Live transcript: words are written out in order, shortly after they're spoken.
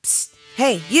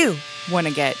Hey, you! Want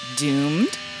to get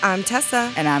doomed? I'm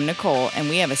Tessa. And I'm Nicole, and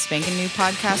we have a spanking new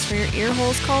podcast for your ear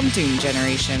holes called Doom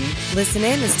Generation. Listen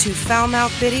in as two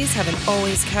foul-mouthed biddies have an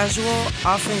always casual,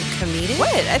 often comedic...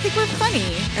 What? I think we're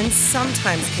funny. ...and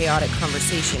sometimes chaotic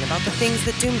conversation about the things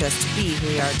that doomed us to be who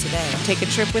we are today. Take a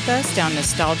trip with us down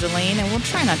nostalgia lane, and we'll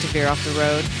try not to veer off the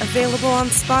road. Available on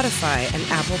Spotify and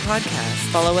Apple Podcasts.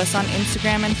 Follow us on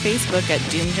Instagram and Facebook at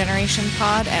Doom Generation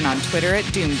Pod, and on Twitter at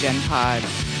DoomGen Pod.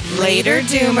 Later,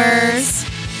 Doomers!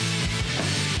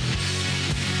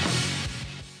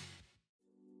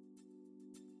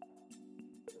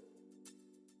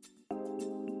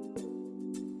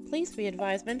 Please be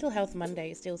advised, Mental Health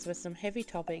Mondays deals with some heavy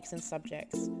topics and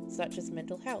subjects, such as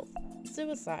mental health,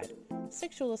 suicide,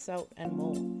 sexual assault, and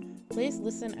more. Please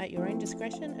listen at your own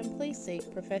discretion and please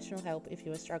seek professional help if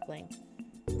you are struggling.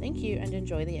 Thank you and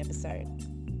enjoy the episode.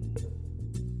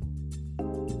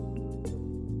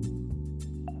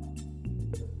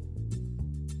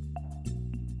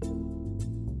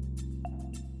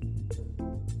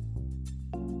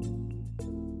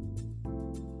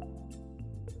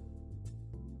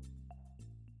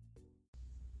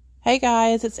 Hey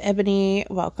guys, it's Ebony.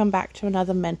 Welcome back to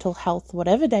another mental health,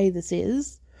 whatever day this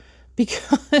is,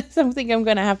 because I think I'm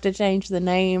going to have to change the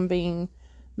name, being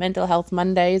Mental Health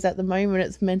Mondays. At the moment,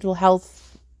 it's Mental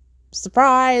Health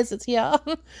Surprise. It's here.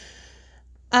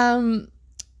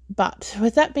 But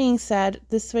with that being said,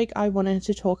 this week I wanted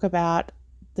to talk about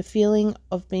the feeling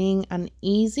of being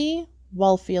uneasy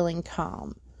while feeling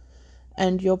calm.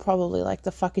 And you're probably like,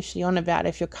 the fuck is she on about?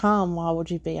 If you're calm, why would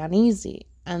you be uneasy?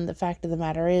 And the fact of the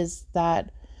matter is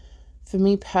that for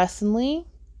me personally,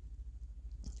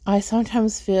 I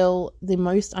sometimes feel the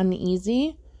most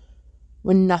uneasy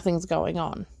when nothing's going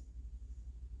on.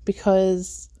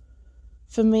 Because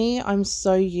for me, I'm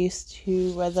so used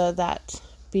to, whether that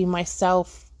be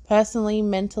myself personally,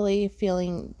 mentally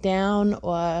feeling down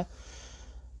or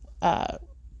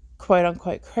quote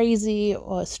unquote crazy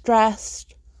or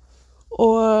stressed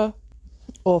or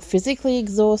physically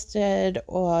exhausted,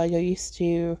 or you're used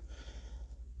to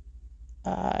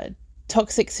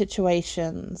toxic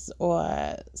situations,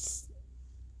 or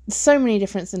so many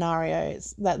different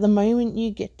scenarios, that the moment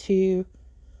you get to,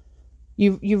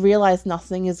 you realize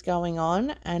nothing is going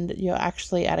on and you're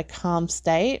actually at a calm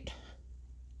state,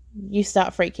 you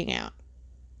start freaking out.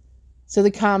 So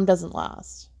the calm doesn't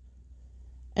last.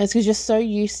 And it's because you're so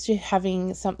used to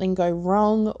having something go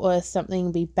wrong or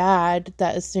something be bad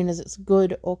that as soon as it's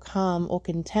good or calm or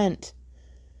content,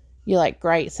 you're like,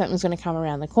 great, something's going to come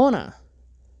around the corner.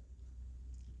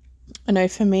 I know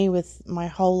for me, with my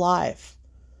whole life,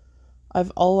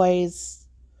 I've always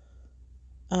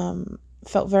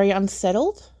felt very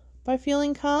unsettled by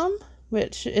feeling calm,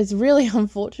 which is really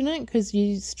unfortunate because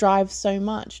you strive so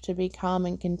much to be calm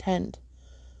and content.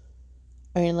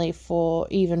 Only for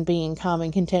even being calm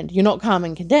and content, you're not calm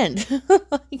and content.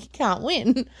 You can't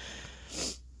win.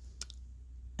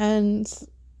 And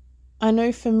I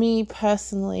know for me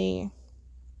personally,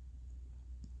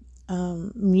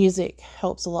 music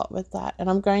helps a lot with that. And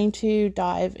I'm going to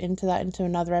dive into that into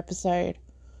another episode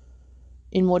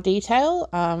in more detail.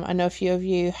 I know a few of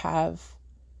you have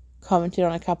commented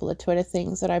on a couple of Twitter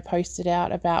things that I posted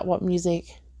out about what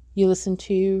music you listen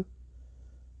to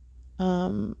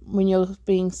when you're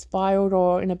being spiraled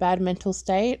or in a bad mental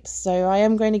state. So I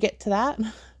am going to get to that.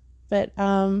 But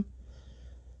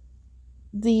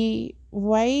the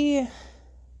way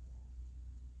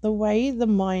the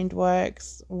mind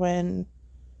works when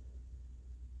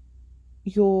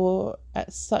you're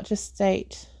at such a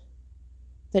state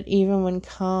that even when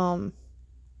calm,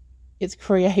 it's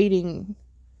creating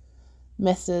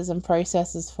messes and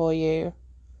processes for you,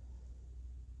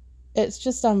 it's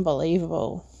just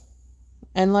unbelievable.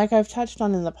 And like I've touched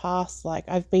on in the past, like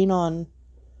I've been on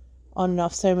and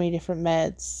off so many different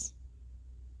meds,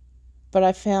 but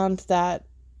I found that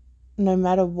no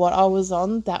matter what I was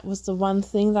on, that was the one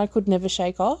thing that I could never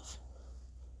shake off,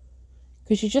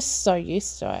 because you're just so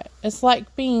used to it. It's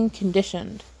like being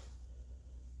conditioned.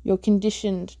 You're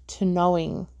conditioned to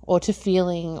knowing or to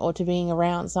feeling or to being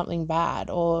around something bad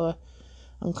or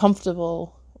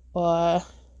uncomfortable or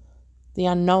the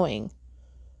unknown,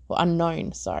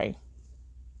 sorry.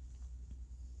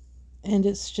 And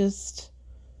it's just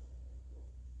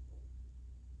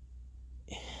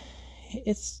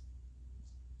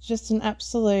an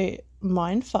absolute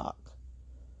mindfuck,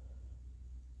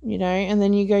 you know. And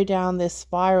then you go down this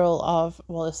spiral of,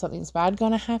 well, if something's bad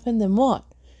going to happen, then what?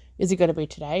 Is it going to be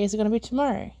today? Is it going to be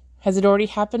tomorrow? Has it already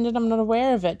happened and I'm not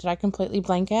aware of it? Did I completely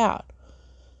blank out?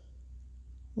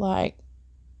 Like,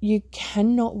 you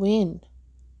cannot win.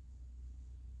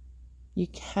 You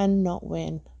cannot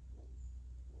win.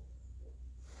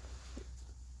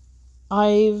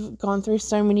 I've gone through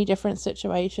so many different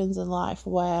situations in life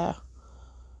where,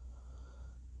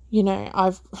 you know,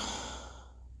 I've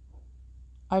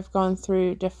gone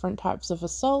through different types of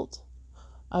assault.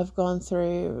 I've gone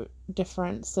through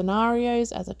different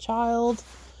scenarios as a child.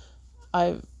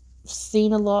 I've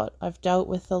seen a lot. I've dealt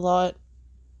with a lot.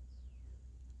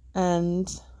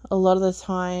 And a lot of the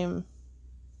time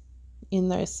in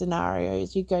those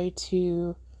scenarios, you go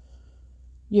to,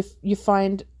 you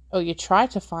find, or you try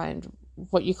to find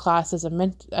what you class as a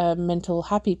mental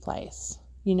happy place.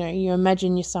 You know, you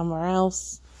imagine you're somewhere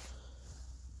else,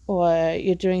 or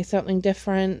you're doing something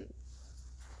different.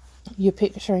 You're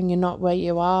picturing you're not where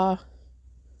you are.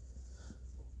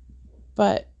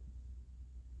 But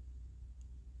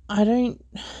I don't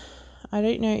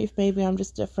know if maybe I'm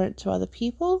just different to other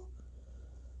people,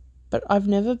 but I've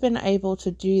never been able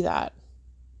to do that.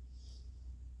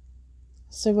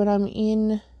 So when I'm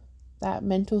in that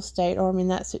mental state, or I'm in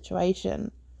that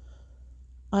situation,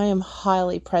 I am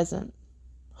highly present.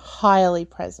 Highly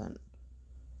present.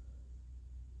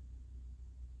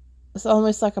 It's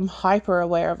almost like I'm hyper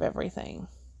aware of everything.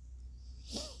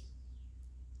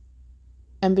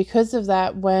 And because of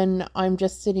that, when I'm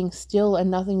just sitting still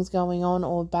and nothing's going on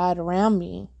or bad around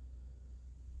me,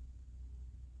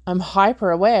 I'm hyper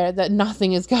aware that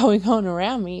nothing is going on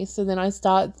around me. So then I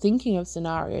start thinking of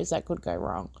scenarios that could go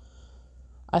wrong.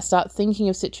 I start thinking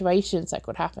of situations that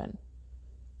could happen.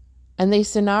 And these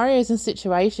scenarios and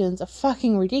situations are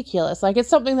fucking ridiculous. Like, it's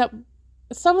something that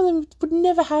some of them would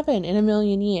never happen in a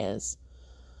million years.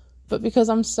 But because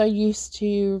I'm so used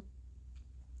to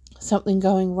something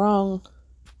going wrong,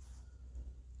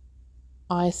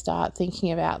 I start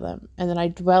thinking about them, and then I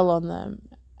dwell on them,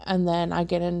 and then I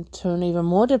get into an even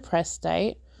more depressed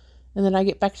state, and then I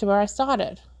get back to where I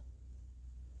started.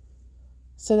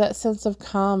 So that sense of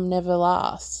calm never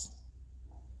lasts,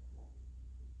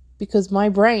 because my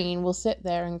brain will sit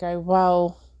there and go,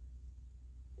 well,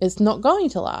 it's not going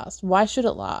to last. Why should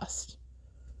it last?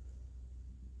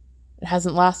 It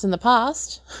hasn't lasted in the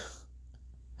past.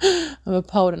 I'm a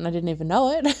poet and I didn't even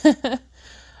know it.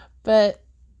 But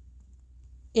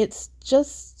it's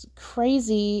just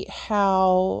crazy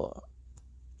how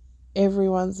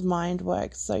everyone's mind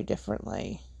works so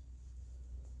differently.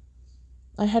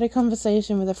 I had a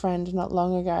conversation with a friend not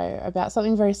long ago about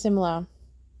something very similar.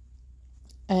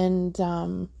 And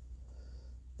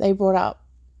they brought up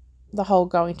the whole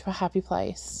going to a happy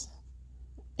place.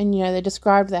 And, you know, they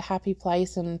described their happy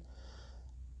place, and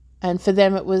for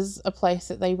them it was a place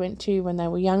that they went to when they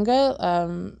were younger,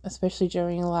 especially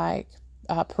during like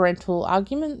parental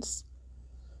arguments.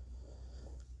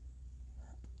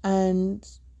 And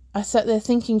I sat there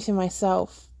thinking to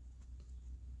myself,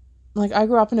 like, I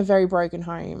grew up in a very broken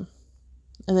home,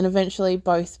 and then eventually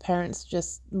both parents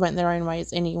just went their own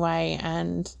ways anyway,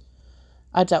 and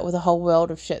I dealt with a whole world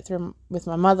of shit through with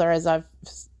my mother, as I've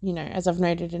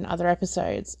noted in other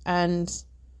episodes, and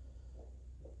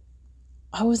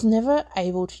I was never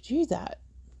able to do that.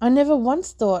 I never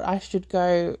once thought I should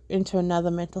go into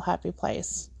another mental happy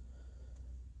place.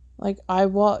 Like, I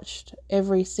watched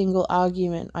every single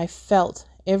argument. I felt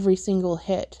every single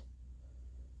hit.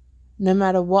 No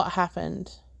matter what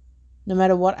happened. No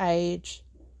matter what age.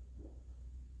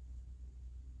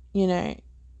 You know.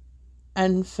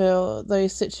 And for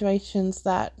those situations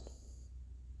that,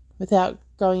 without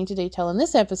going into detail in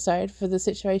this episode, for the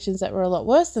situations that were a lot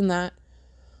worse than that,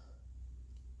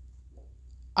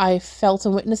 I felt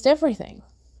and witnessed everything.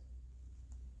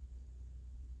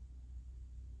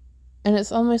 And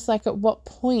it's almost like, at what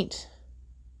point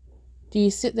do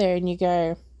you sit there and you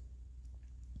go,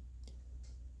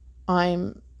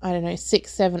 I'm,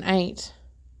 6, 7, 8,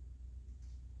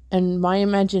 and my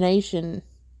imagination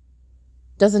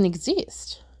doesn't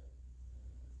exist.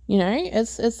 You know,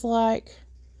 it's like,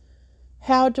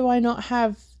 how do I not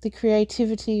have the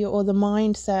creativity or the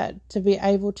mindset to be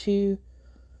able to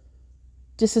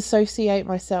disassociate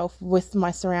myself with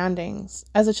my surroundings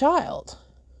as a child?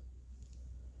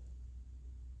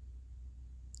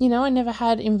 You know, I never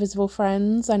had invisible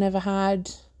friends. I never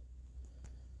had,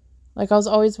 like, I was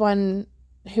always one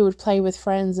who would play with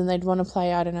friends and they'd want to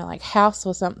play, I don't know, like house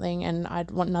or something, and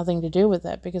I'd want nothing to do with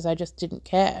it because I just didn't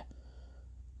care.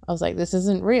 I was like, this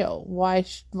isn't real. Why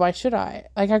should I?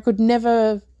 Like, I was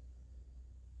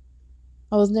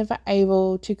never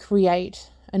able to create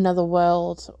another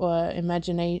world or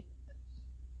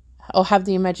have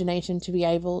the imagination to be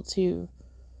able to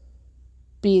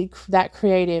be that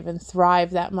creative and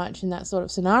thrive that much in that sort of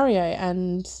scenario.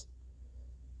 And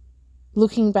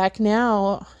looking back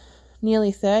now,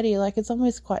 nearly 30, like, it's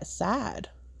almost quite sad.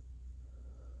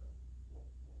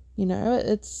 You know,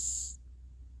 it's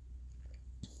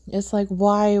It's like,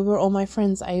 why were all my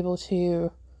friends able to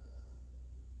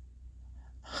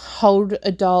hold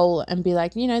a doll and be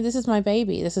like, this is my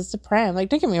baby, this is the pram. Like,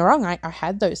 don't get me wrong, I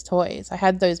had those toys, I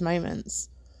had those moments,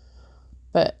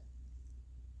 but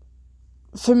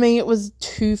for me it was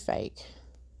too fake.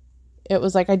 It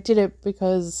was like I did it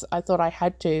because I thought I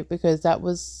had to, because that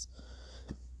was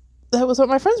what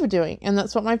my friends were doing, and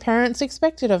that's what my parents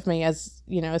expected of me as,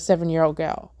 a 7-year-old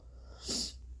girl.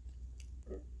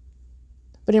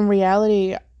 But in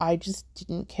reality, I just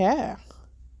didn't care.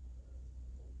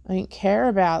 I didn't care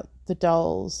about the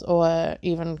dolls or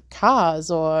even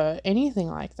cars or anything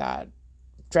like that.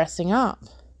 Dressing up.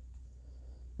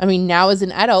 I mean, now as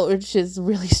an adult, which is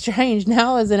really strange,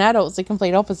 now as an adult, it's the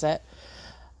complete opposite.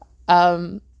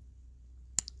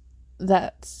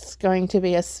 That's going to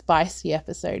be a spicy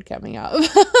episode coming up.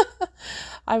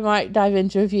 I might dive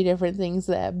into a few different things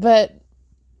there. But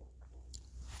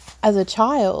as a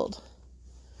child,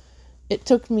 it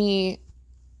took me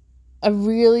a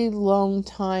really long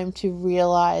time to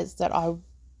realize that I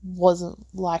wasn't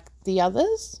like the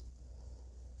others,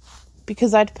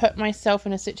 because I'd put myself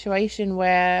in a situation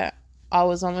where I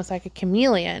was almost like a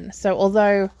chameleon. So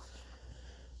although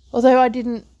I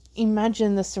didn't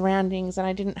imagine the surroundings and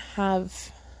I didn't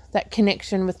have that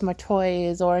connection with my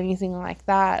toys or anything like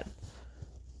that,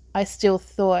 I still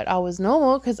thought I was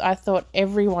normal, because I thought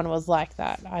everyone was like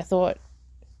that. I thought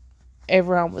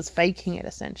everyone was faking it,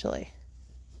 essentially.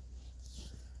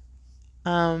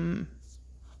 And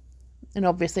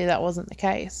obviously that wasn't the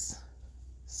case.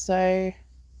 So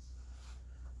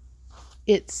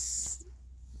it's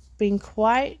been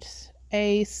quite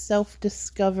a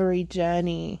self-discovery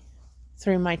journey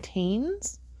through my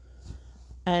teens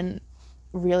and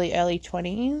really early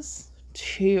 20s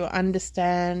to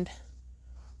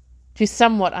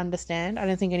somewhat understand. I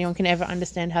don't think anyone can ever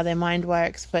understand how their mind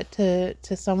works, but to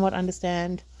somewhat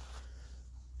understand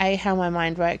how my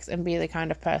mind works and be the kind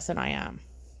of person I am.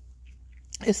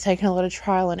 It's taken a lot of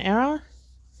trial and error.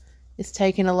 It's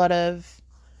taken a lot of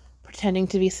pretending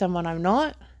to be someone I'm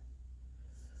not.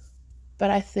 But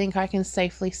I think I can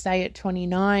safely say at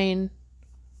 29,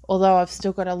 although I've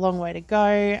still got a long way to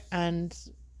go and,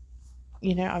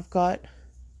 I've got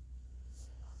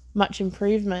much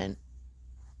improvement,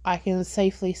 I can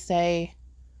safely say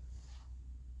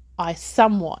I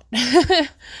somewhat know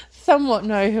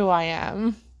who I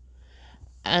am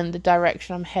and the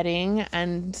direction I'm heading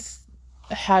and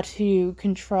how to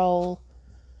control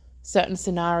certain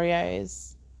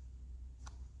scenarios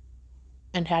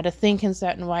and how to think in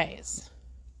certain ways.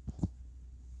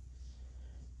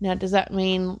 Now, does that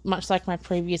mean, much like my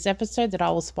previous episode, that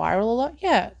I will spiral a lot?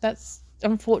 Yeah,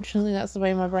 unfortunately that's the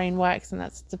way my brain works, and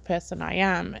that's the person I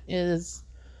am, is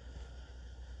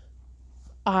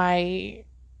I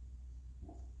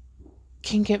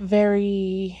can get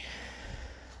very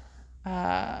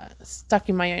stuck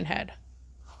in my own head.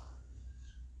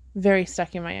 Very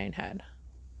stuck in my own head.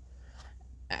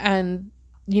 And,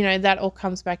 that all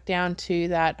comes back down to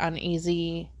that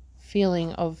uneasy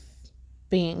feeling of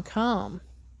being calm.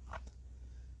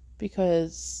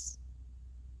 Because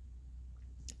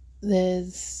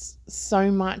there's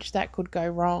so much that could go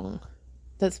wrong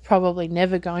that's probably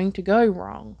never going to go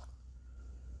wrong.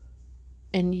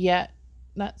 And yet,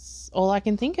 that's all I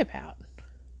can think about.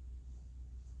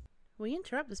 We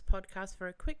interrupt this podcast for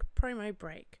a quick promo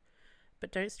break.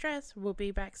 But don't stress, we'll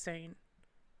be back soon.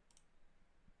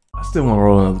 I still want to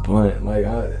roll another blunt. I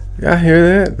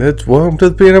hear that. That's welcome to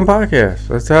the P&M podcast.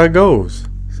 That's how it goes.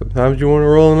 Sometimes you want to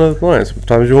roll another blunt.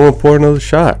 Sometimes you want to pour another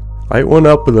shot. Light one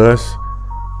up with us.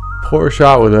 Pour a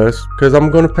shot with us, because I'm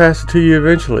going to pass it to you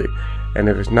eventually. And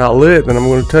if it's not lit, then I'm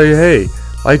going to tell you, hey,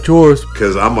 light yours.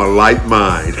 Because I'm a light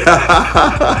mind.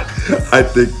 I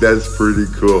think that's pretty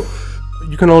cool.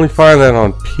 You can only find that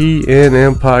on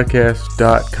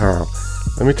pnmpodcast.com.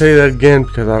 Let me tell you that again,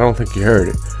 because I don't think you heard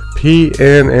it.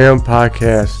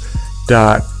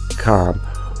 pnmpodcast.com.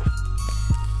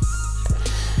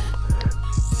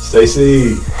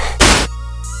 Stacy.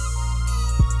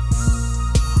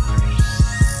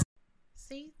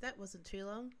 See, that wasn't too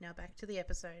long. Now back to the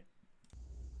episode.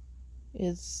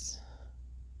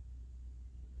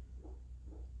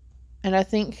 And I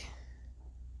think,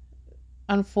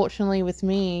 unfortunately with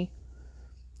me,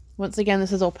 once again,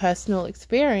 this is all personal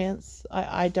experience.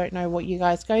 I don't know what you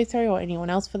guys go through, or anyone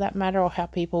else for that matter, or how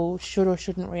people should or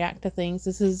shouldn't react to things.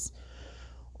 This is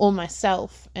all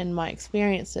myself and my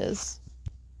experiences.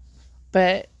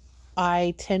 But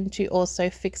I tend to also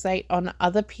fixate on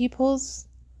other people's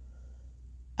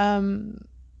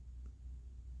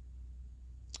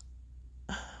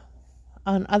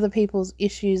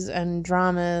issues and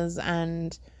dramas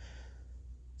and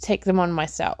take them on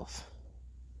myself.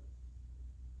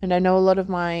 And I know a lot of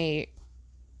my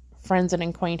friends and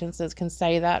acquaintances can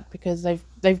say that because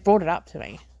they've brought it up to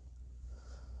me.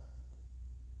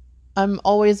 I'm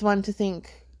always one to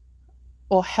think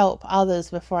or help others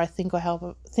before I think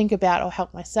about or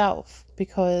help myself,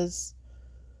 because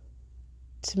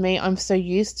to me, I'm so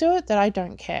used to it that I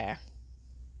don't care.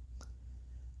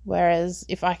 Whereas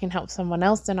if I can help someone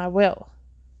else, then I will.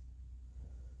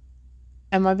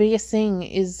 And my biggest thing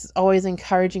is always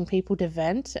encouraging people to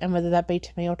vent, and whether that be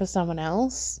to me or to someone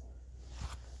else.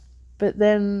 But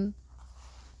then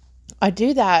I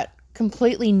do that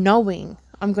completely knowing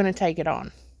I'm going to take it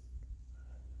on.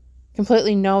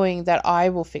 Completely knowing that I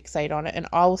will fixate on it and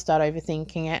I will start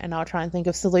overthinking it, and I'll try and think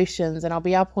of solutions, and I'll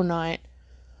be up all night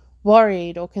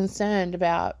worried or concerned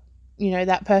about,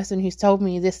 that person who's told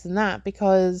me this and that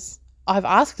because I've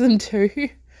asked them to.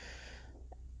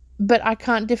 But I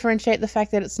can't differentiate the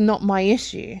fact that it's not my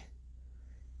issue.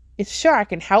 It's sure I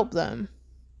can help them.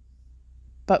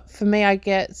 But for me, I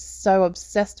get so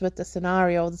obsessed with the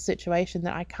scenario or the situation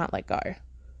that I can't let go.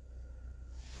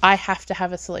 I have to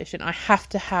have a solution. I have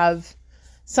to have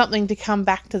something to come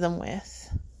back to them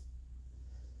with.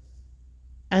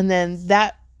 And then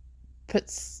that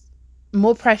puts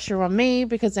more pressure on me,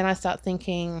 because then I start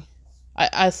thinking,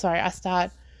 I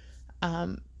start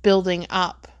building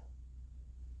up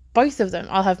both of them.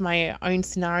 I'll have my own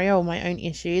scenario or my own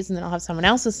issues, and then I'll have someone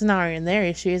else's scenario and their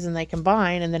issues, and they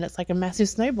combine, and then it's like a massive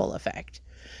snowball effect.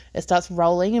 It starts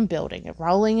rolling and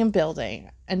building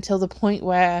until the point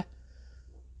where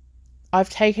I've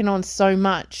taken on so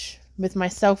much with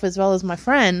myself as well as my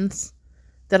friends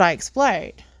that I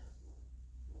explode.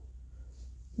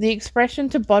 The expression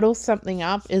to bottle something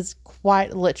up is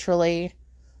quite literally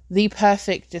the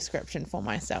perfect description for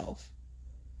myself.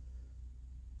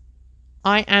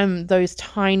 I am those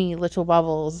tiny little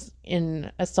bubbles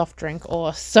in a soft drink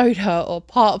or soda or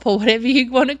pop or whatever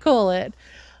you want to call it.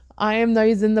 I am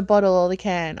those in the bottle or the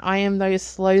can. I am those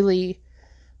slowly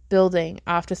building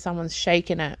after someone's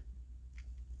shaken it.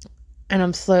 And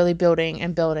I'm slowly building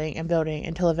and building and building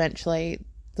until eventually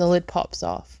the lid pops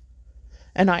off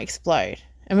and I explode.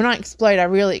 And when I explode, I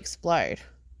really explode.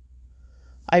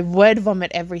 I word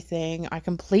vomit everything. I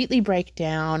completely break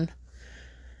down.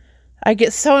 I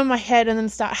get so in my head and then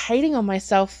start hating on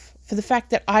myself for the fact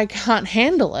that I can't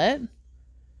handle it,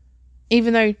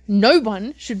 even though no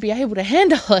one should be able to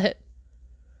handle it.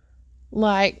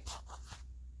 Like,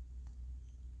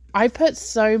 I put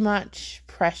so much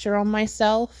pressure on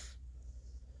myself,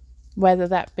 whether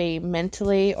that be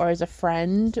mentally or as a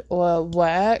friend or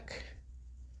work,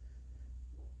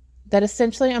 that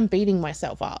essentially I'm beating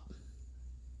myself up.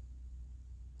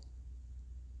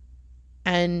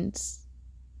 And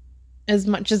as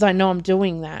much as I know I'm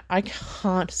doing that, I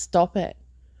can't stop it.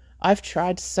 I've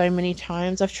tried so many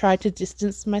times. I've tried to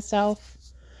distance myself.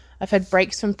 I've had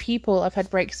breaks from people. I've had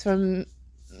breaks from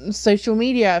social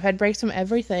media. I've had breaks from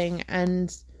everything.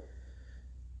 And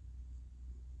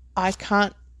I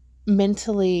can't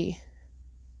mentally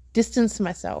distance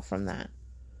myself from that.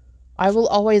 I will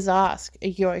always ask, are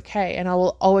you okay? And I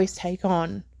will always take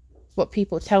on what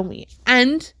people tell me.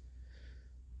 And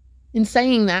in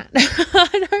saying that,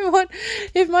 I don't want,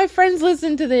 if my friends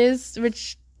listen to this,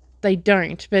 which they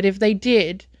don't, but if they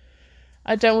did,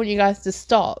 I don't want you guys to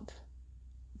stop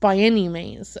by any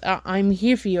means. I'm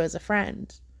here for you as a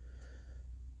friend.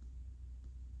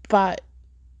 But,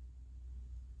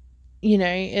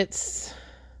 it's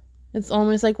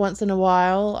almost like once in a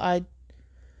while,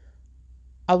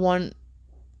 I want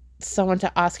someone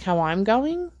to ask how I'm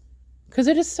going, because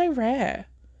it is so rare.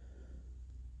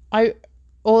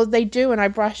 Or they do and I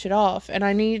brush it off, and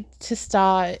I need to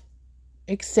start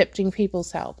accepting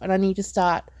people's help, and I need to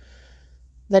start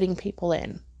letting people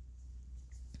in.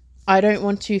 I don't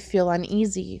want to feel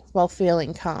uneasy while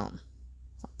feeling calm.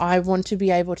 I want to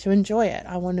be able to enjoy it.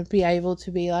 I want to be able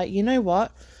to be like, you know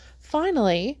what?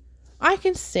 Finally, I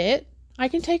can sit, I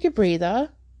can take a breather,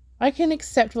 I can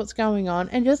accept what's going on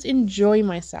and just enjoy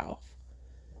myself.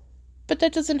 But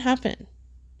that doesn't happen.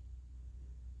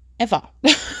 Ever.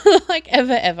 Like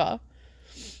ever.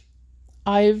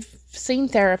 I've seen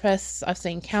therapists, I've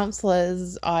seen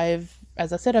counselors,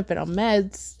 as I said, I've been on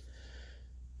meds.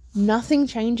 Nothing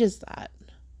changes that.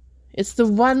 It's the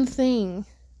one thing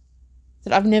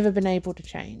that I've never been able to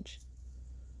change.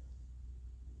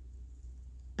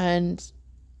 And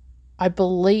I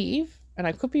believe, and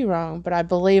I could be wrong, but I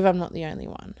believe I'm not the only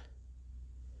one.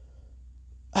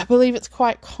 I believe it's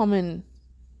quite common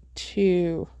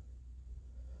to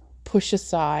push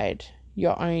aside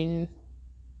your own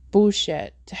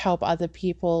bullshit to help other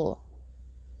people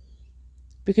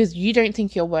because you don't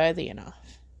think you're worthy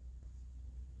enough.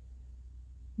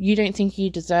 you don't think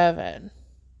you deserve it.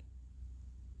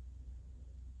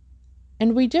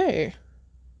 And we do.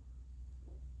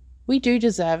 We do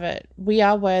deserve it. We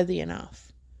are worthy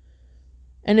enough.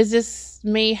 And is this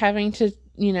me having to,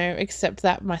 accept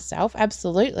that myself?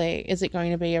 Absolutely. Is it going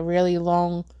to be a really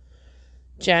long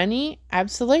journey?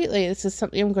 Absolutely. This is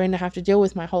something I'm going to have to deal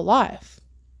with my whole life.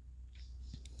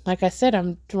 Like I said,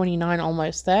 I'm 29,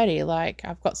 almost 30. Like,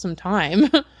 I've got some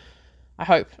time. I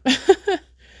hope.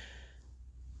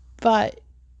 But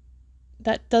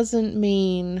that doesn't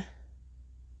mean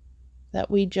that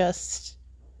we just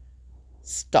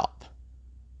stop.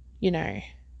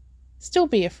 Still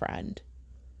be a friend.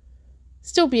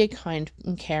 Still be a kind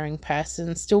and caring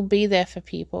person. Still be there for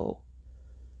people.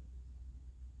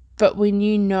 But when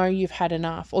you know you've had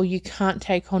enough, or you can't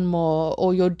take on more,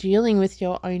 or you're dealing with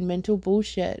your own mental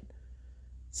bullshit,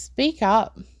 speak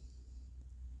up.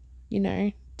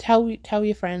 Tell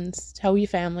your friends, tell your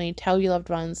family, tell your loved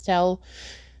ones, tell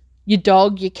your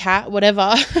dog, your cat,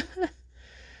 whatever.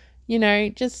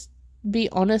 Just be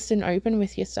honest and open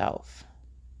with yourself.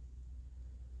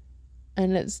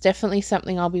 And it's definitely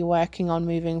something I'll be working on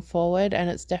moving forward, and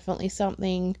it's definitely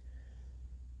something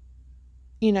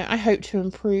I hope to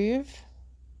improve,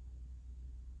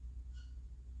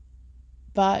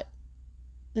 but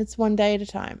it's one day at a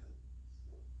time.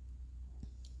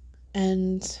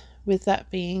 And with that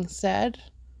being said,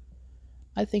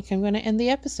 I think I'm going to end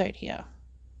the episode here.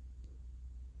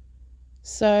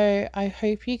 So I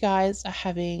hope you guys are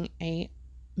having a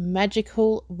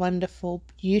magical, wonderful,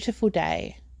 beautiful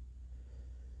day.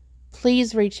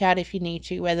 Please reach out if you need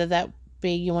to, whether that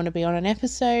be you want to be on an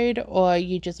episode or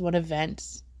you just want to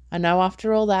vent. I know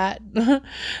after all that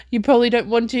you probably don't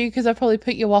want to, because I probably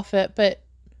put you off it, but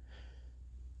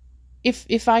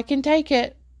if I can take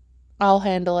it, I'll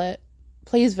handle it.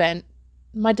 Please vent.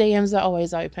 My DMs are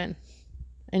always open,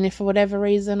 and if for whatever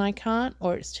reason I can't,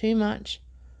 or it's too much,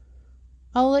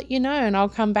 I'll let you know, and I'll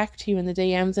come back to you in the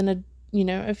DMs in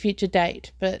a future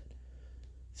date. But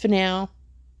for now,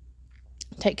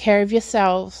 take care of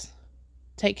yourselves.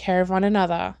 Take care of one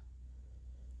another,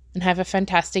 and have a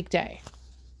fantastic day.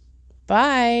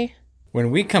 Bye.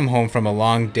 When we come home from a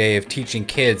long day of teaching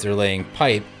kids or laying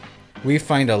pipe, we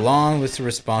find a long list of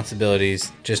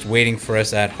responsibilities just waiting for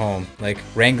us at home, like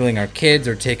wrangling our kids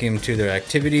or taking them to their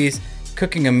activities,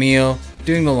 cooking a meal,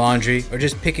 doing the laundry, or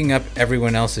just picking up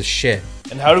everyone else's shit.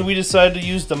 And how did we decide to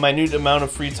use the minute amount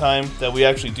of free time that we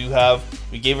actually do have?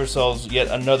 We gave ourselves yet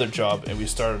another job, and we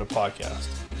started a podcast.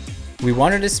 We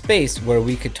wanted a space where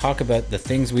we could talk about the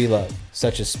things we love,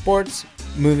 such as sports,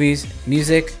 movies,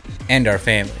 music, and our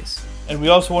families. And we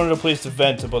also wanted a place to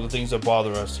vent about the things that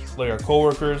bother us, like our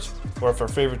coworkers, or if our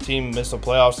favorite team missed the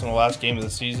playoffs in the last game of the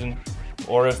season,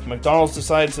 or if McDonald's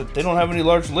decides that they don't have any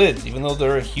large lids, even though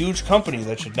they're a huge company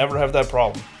that should never have that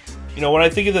problem. When I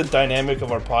think of the dynamic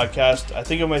of our podcast, I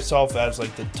think of myself as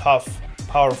like the tough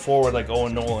power forward like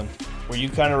Owen Nolan, where you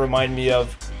kind of remind me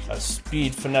of a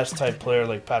speed finesse type player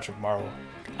like Patrick Marleau.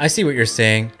 I see what you're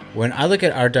saying. When I look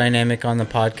at our dynamic on the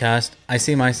podcast, I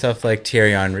see myself like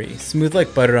Thierry Henry, smooth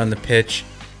like butter on the pitch,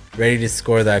 ready to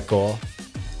score that goal.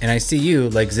 And I see you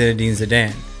like Zinedine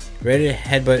Zidane, ready to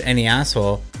headbutt any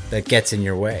asshole that gets in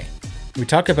your way. We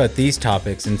talk about these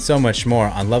topics and so much more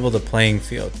on Level the Playing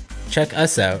Field. Check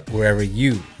us out wherever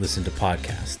you listen to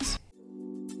podcasts.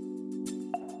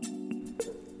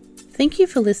 Thank you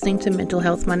for listening to Mental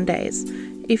Health Mondays.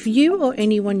 If you or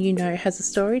anyone you know has a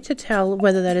story to tell,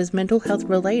 whether that is mental health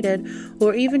related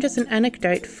or even just an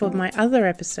anecdote for my other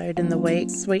episode in the week,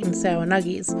 Sweet and Sour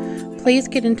Nuggies, please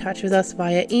get in touch with us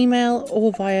via email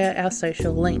or via our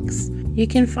social links. You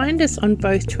can find us on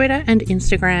both Twitter and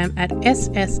Instagram at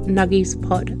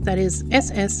 @SSNuggiesPod, that is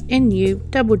SSNUGGIEZ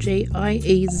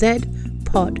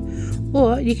pod,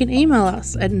 or you can email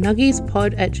us at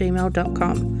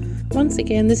nuggiespod@gmail.com. Once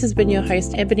again, this has been your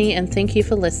host Ebony, and thank you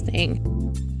for listening.